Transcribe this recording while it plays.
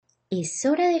Es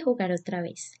hora de jugar otra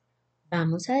vez.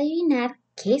 Vamos a adivinar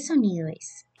qué sonido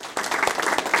es.